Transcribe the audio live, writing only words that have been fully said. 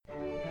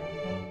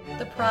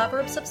The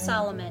Proverbs of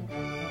Solomon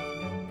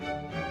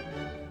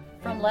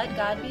from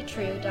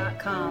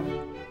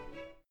LetGodBetrue.com.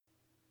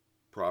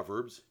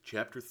 Proverbs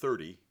chapter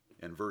 30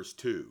 and verse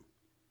 2.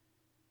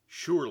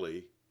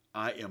 Surely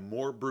I am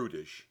more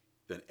brutish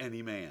than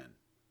any man,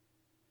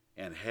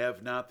 and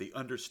have not the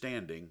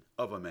understanding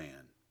of a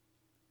man.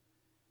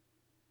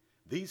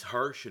 These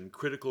harsh and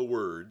critical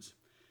words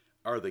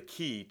are the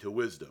key to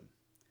wisdom.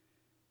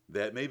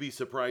 That may be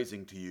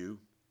surprising to you,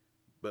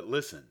 but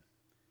listen.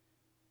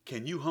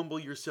 Can you humble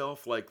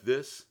yourself like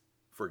this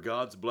for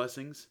God's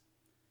blessings?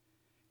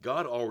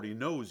 God already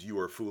knows you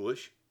are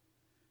foolish,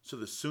 so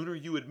the sooner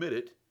you admit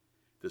it,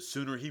 the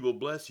sooner He will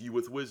bless you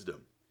with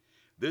wisdom.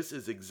 This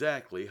is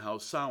exactly how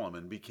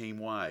Solomon became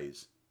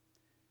wise.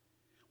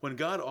 When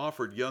God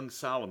offered young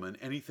Solomon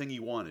anything he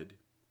wanted,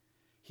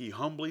 he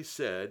humbly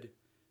said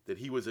that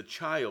he was a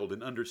child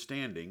in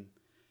understanding,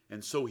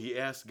 and so he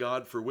asked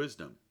God for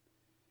wisdom.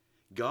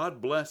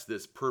 God blessed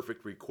this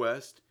perfect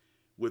request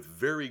with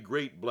very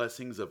great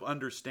blessings of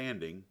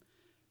understanding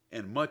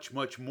and much,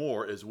 much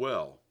more as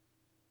well.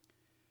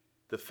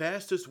 The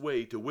fastest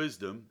way to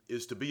wisdom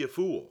is to be a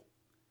fool.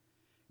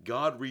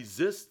 God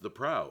resists the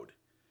proud,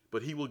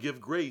 but He will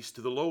give grace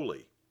to the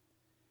lowly.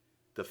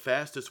 The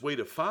fastest way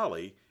to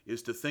folly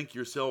is to think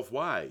yourself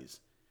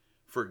wise,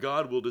 for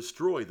God will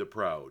destroy the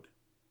proud.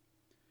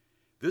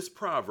 This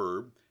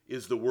proverb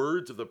is the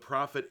words of the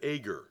prophet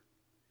Agur.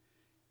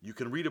 You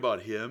can read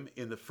about him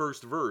in the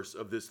first verse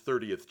of this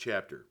 30th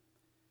chapter.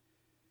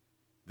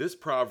 This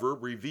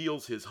proverb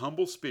reveals his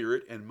humble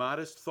spirit and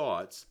modest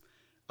thoughts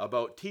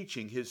about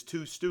teaching his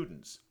two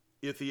students,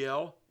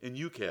 Ithiel and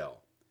Ucal.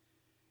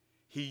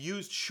 He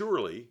used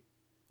surely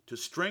to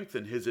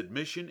strengthen his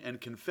admission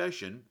and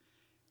confession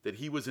that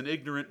he was an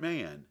ignorant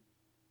man.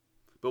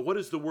 But what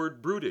does the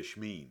word brutish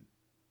mean?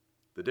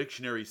 The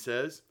dictionary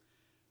says,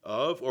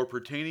 of or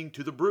pertaining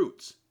to the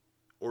brutes,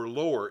 or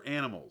lower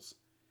animals,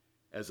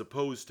 as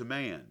opposed to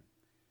man.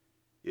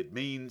 It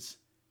means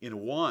in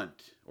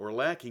want or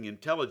lacking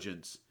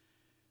intelligence,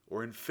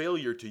 or in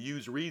failure to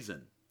use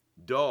reason,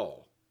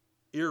 dull,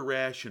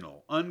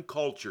 irrational,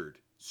 uncultured,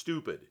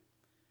 stupid.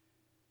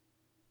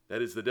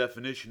 That is the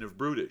definition of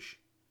brutish.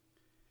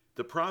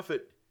 The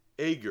prophet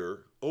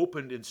Agur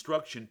opened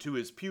instruction to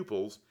his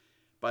pupils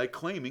by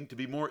claiming to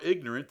be more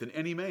ignorant than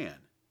any man,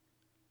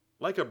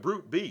 like a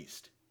brute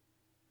beast.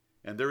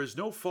 And there is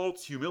no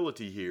false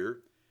humility here,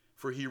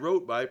 for he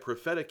wrote by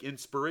prophetic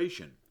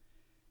inspiration,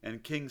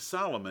 and King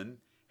Solomon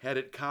had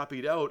it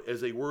copied out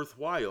as a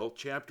worthwhile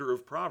chapter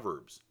of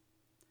Proverbs.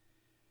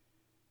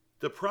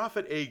 The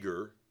prophet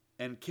Agur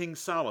and King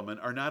Solomon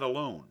are not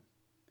alone,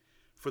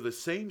 for the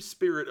same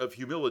spirit of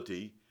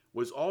humility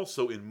was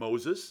also in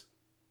Moses,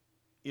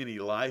 in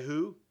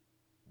Elihu,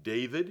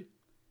 David,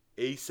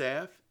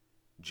 Asaph,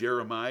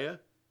 Jeremiah,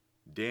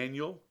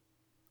 Daniel,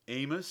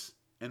 Amos,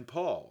 and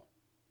Paul.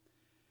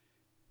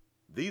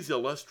 These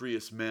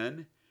illustrious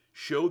men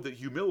showed that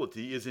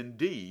humility is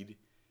indeed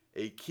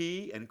a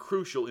key and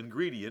crucial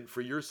ingredient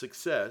for your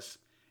success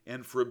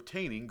and for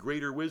obtaining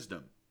greater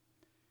wisdom.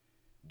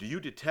 Do you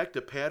detect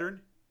a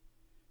pattern?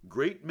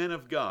 Great men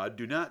of God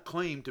do not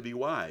claim to be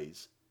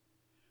wise,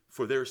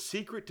 for their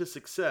secret to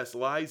success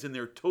lies in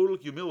their total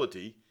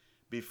humility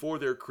before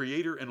their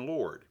Creator and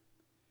Lord.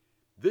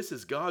 This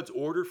is God's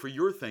order for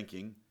your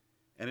thinking,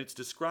 and it's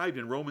described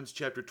in Romans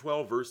chapter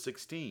 12, verse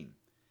 16.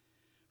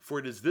 For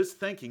it is this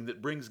thinking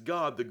that brings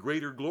God the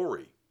greater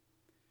glory.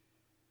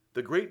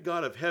 The great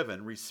God of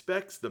heaven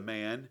respects the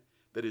man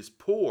that is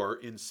poor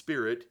in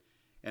spirit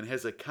and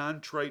has a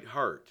contrite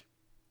heart.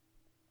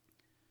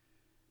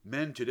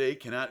 Men today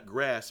cannot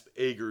grasp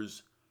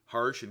Agur's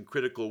harsh and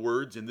critical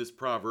words in this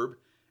proverb,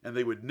 and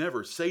they would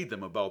never say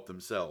them about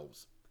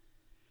themselves.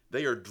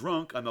 They are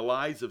drunk on the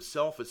lies of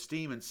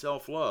self-esteem and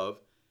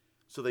self-love,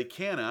 so they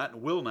cannot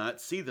and will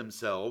not see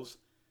themselves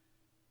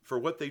for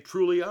what they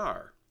truly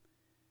are.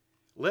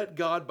 Let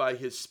God, by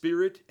His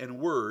Spirit and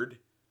Word,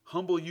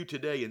 humble you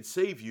today and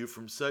save you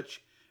from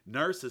such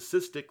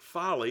narcissistic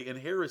folly and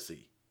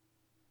heresy.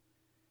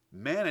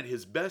 Man at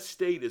his best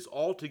state is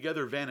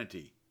altogether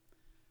vanity,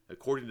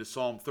 according to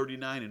Psalm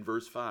 39 and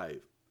verse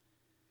 5.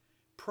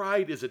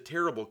 Pride is a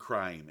terrible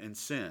crime and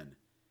sin.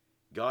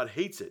 God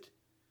hates it,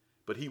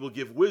 but He will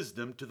give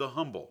wisdom to the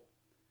humble.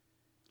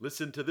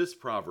 Listen to this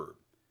proverb.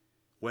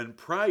 When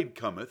pride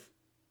cometh,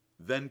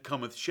 then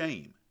cometh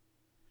shame,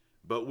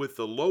 but with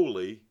the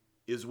lowly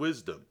is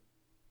wisdom.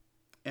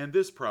 And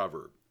this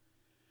proverb,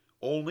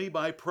 only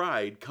by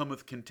pride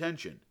cometh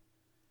contention,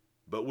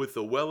 but with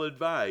the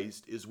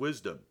well-advised is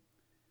wisdom.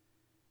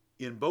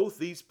 In both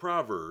these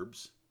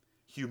proverbs,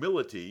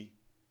 humility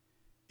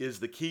is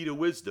the key to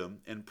wisdom,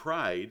 and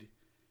pride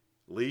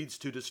leads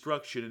to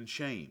destruction and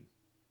shame.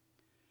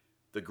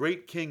 The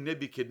great king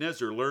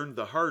Nebuchadnezzar learned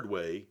the hard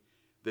way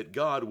that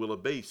God will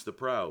abase the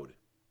proud.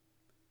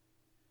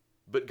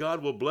 But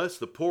God will bless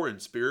the poor in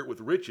spirit with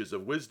riches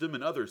of wisdom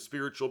and other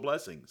spiritual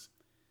blessings.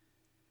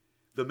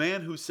 The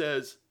man who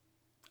says,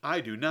 I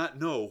do not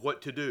know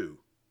what to do,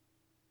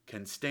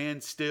 can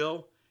stand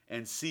still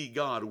and see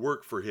God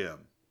work for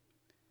him.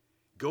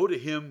 Go to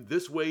Him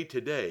this way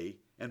today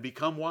and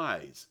become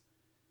wise.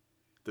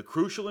 The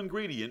crucial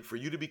ingredient for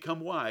you to become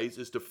wise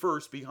is to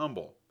first be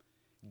humble.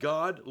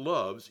 God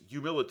loves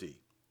humility.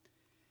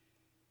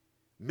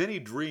 Many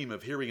dream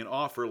of hearing an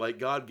offer like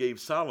God gave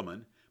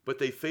Solomon, but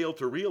they fail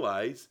to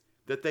realize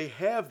that they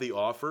have the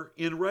offer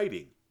in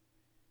writing.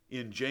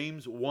 In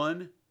James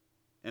 1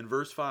 and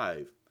verse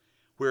 5,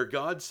 where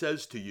God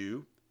says to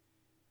you,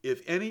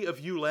 "If any of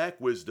you lack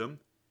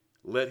wisdom,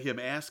 let him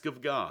ask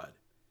of God,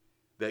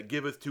 that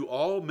giveth to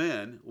all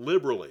men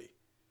liberally,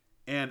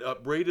 and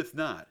upbraideth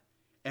not,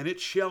 and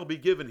it shall be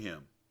given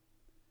him."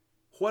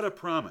 What a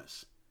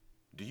promise!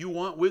 Do you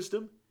want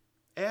wisdom?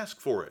 Ask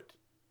for it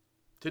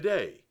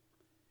today.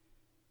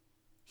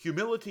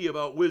 Humility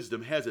about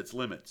wisdom has its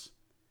limits.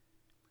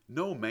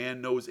 No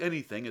man knows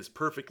anything as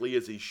perfectly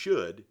as he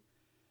should,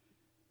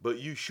 but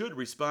you should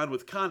respond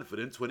with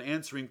confidence when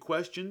answering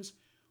questions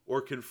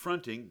or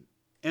confronting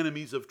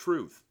enemies of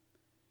truth.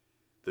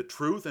 The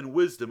truth and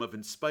wisdom of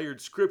inspired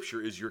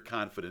Scripture is your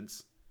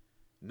confidence,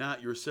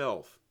 not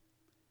yourself.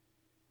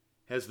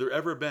 Has there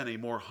ever been a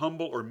more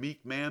humble or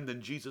meek man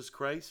than Jesus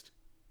Christ?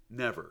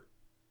 Never.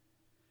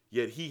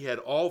 Yet he had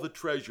all the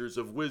treasures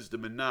of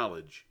wisdom and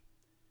knowledge.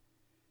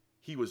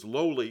 He was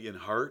lowly in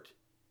heart,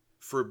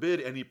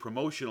 forbid any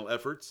promotional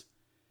efforts,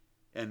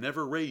 and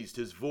never raised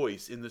his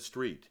voice in the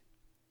street.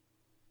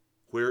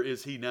 Where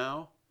is he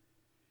now?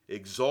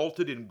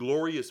 Exalted in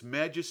glorious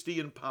majesty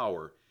and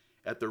power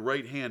at the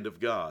right hand of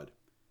God.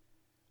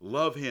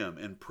 Love him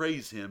and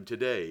praise him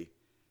today,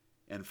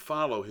 and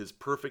follow his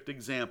perfect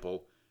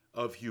example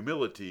of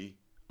humility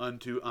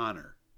unto honor.